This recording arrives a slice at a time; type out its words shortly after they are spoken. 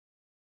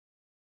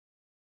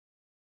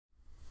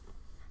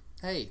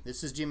Hey,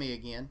 this is Jimmy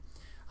again.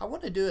 I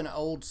want to do an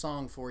old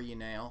song for you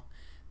now.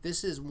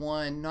 This is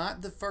one,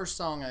 not the first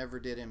song I ever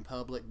did in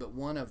public, but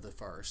one of the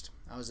first.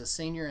 I was a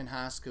senior in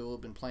high school,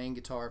 been playing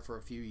guitar for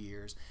a few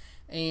years,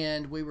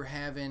 and we were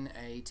having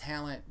a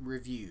talent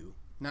review.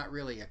 Not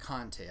really a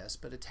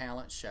contest, but a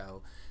talent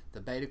show.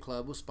 The Beta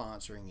Club was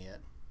sponsoring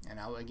it, and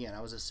I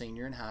was a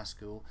senior in high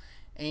school,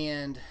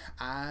 and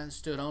I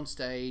stood on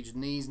stage,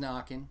 knees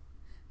knocking,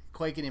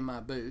 quaking in my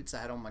boots.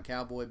 I had on my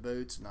cowboy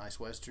boots, nice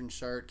western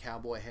shirt,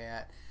 cowboy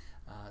hat,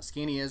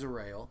 skinny as a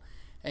rail,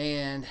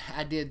 and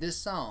I did this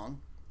song.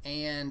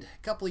 And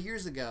a couple of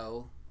years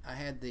ago I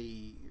had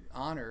the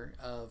honor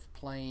of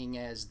playing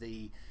as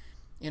the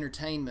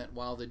entertainment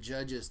while the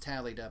judges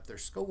tallied up their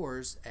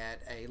scores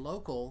at a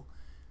local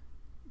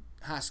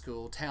high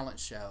school talent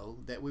show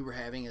that we were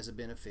having as a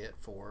benefit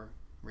for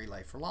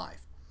Relay for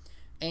Life.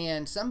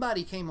 And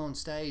somebody came on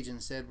stage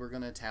and said, we're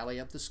going to tally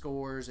up the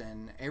scores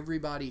and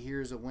everybody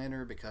here is a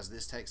winner because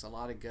this takes a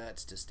lot of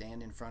guts to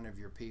stand in front of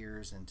your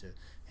peers and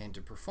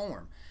to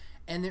perform.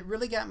 And it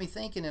really got me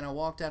thinking, and I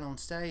walked out on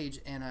stage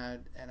and I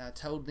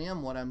told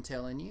them what I'm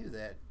telling you,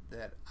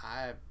 that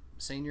I,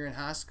 senior in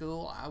high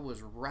school, I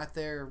was right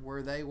there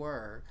where they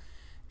were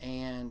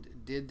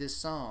and did this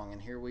song.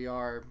 And here we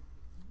are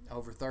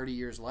over 30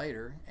 years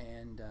later,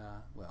 and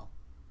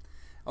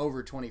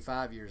over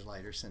 25 years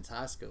later since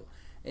high school.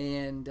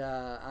 And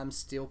I'm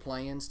still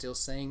playing, still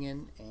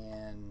singing,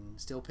 and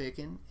still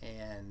picking.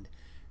 And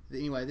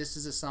anyway, this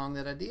is a song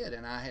that I did,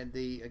 and I had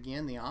the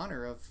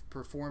honor of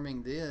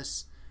performing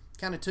this.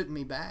 Kind of took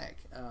me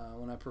back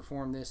when I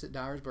performed this at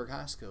Dyersburg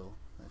High School.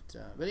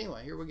 But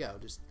anyway, here we go.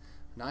 Just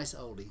a nice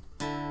oldie.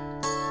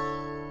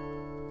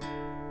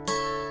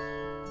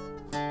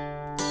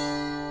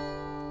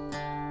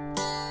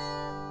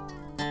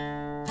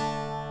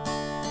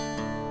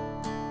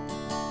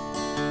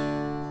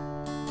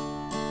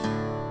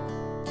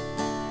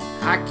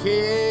 I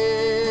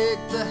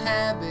kicked the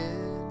habit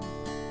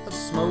of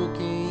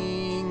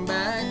smoking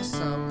back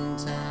some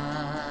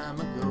time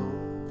ago.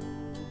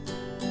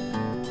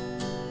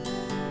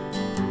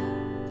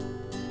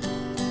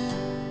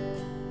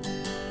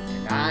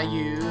 And I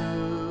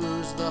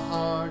used the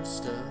hard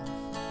stuff,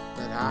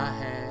 but I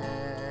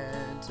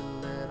had to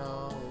let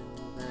all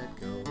that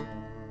go.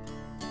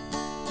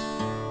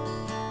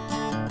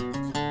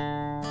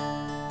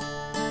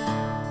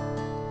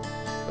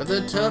 But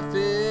the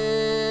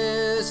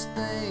toughest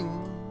thing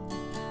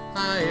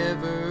I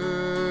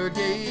ever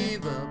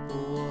gave up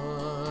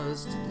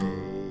was today.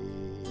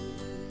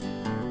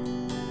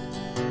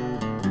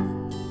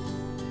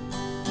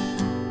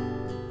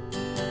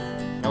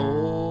 And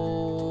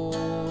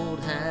old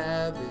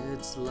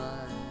habits like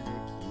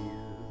you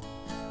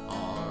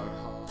are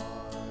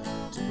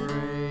hard to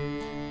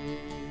break.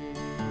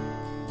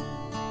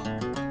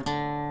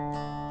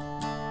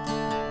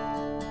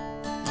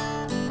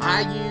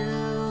 I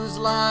use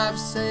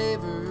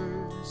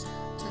lifesavers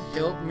to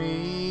help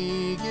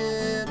me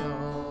get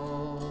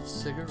off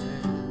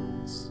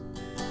cigarettes.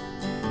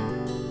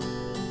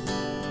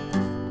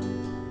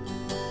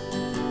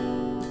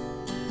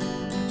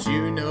 But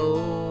you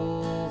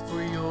know,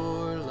 for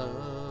your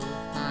love,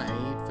 I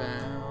ain't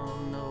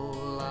found no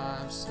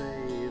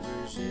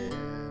lifesavers yet.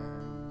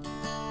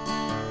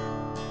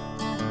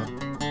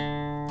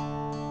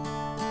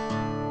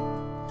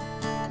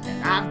 And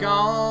I've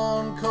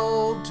gone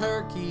cold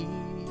turkey,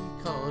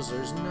 'cause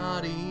there's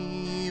not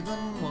even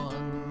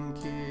one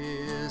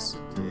kiss a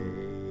day.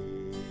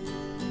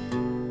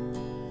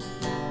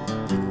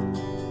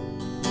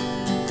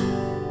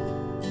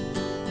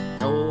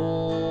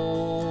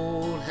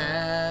 Old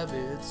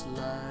habits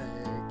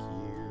like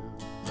you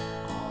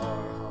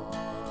are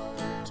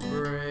hard to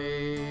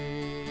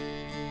break.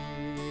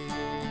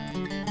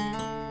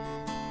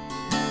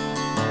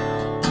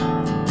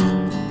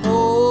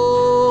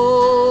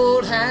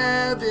 Old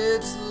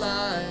habits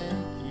like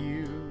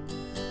you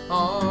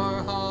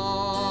are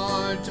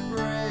hard to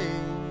break.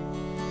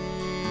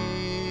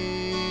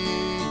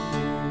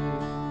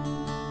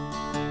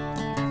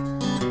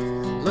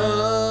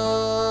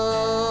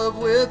 Love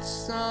with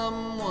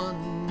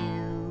someone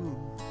new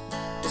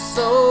is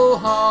so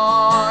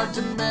hard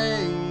to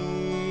make.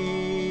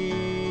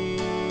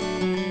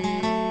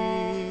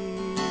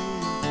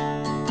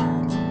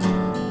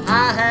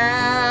 I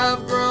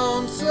have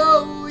grown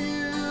so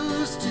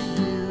used to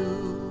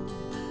you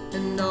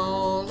and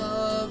all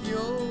of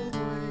your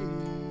ways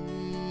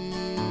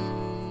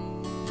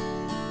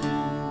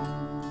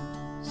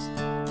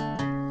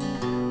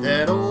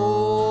that